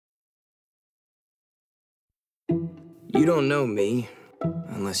You don't know me,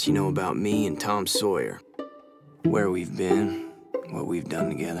 unless you know about me and Tom Sawyer. Where we've been, what we've done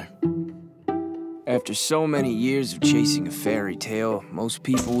together. After so many years of chasing a fairy tale, most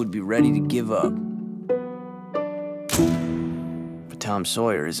people would be ready to give up. But Tom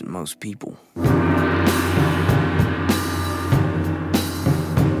Sawyer isn't most people.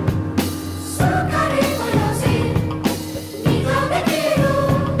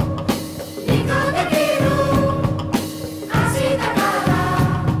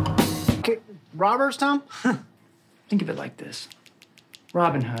 Robbers, Tom? Think of it like this.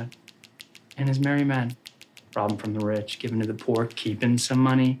 Robin Hood and his merry men. Robbing from the rich, giving to the poor, keeping some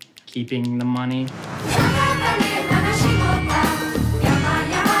money, keeping the money.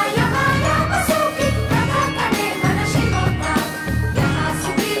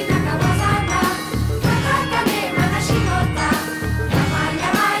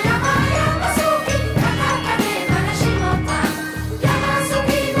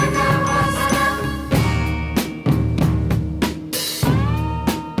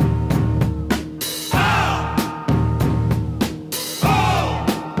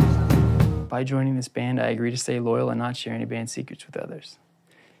 By joining this band, I agree to stay loyal and not share any band secrets with others.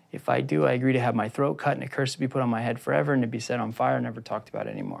 If I do, I agree to have my throat cut and a curse to be put on my head forever and to be set on fire and never talked about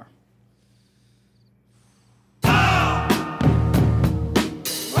anymore.